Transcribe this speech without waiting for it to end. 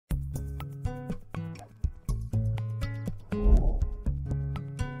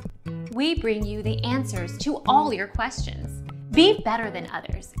We bring you the answers to all your questions. Be better than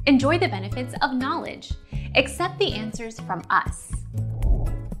others. Enjoy the benefits of knowledge. Accept the answers from us.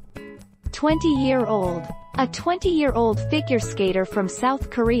 20-year-old. A 20-year-old figure skater from South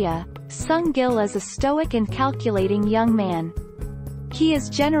Korea, Seung Gil is a stoic and calculating young man. He is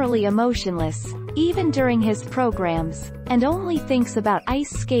generally emotionless, even during his programs, and only thinks about ice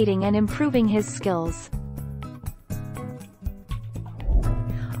skating and improving his skills.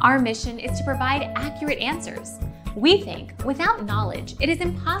 Our mission is to provide accurate answers. We think without knowledge, it is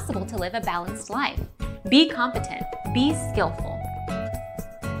impossible to live a balanced life. Be competent, be skillful.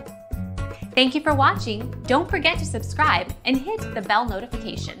 Thank you for watching. Don't forget to subscribe and hit the bell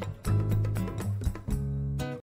notification.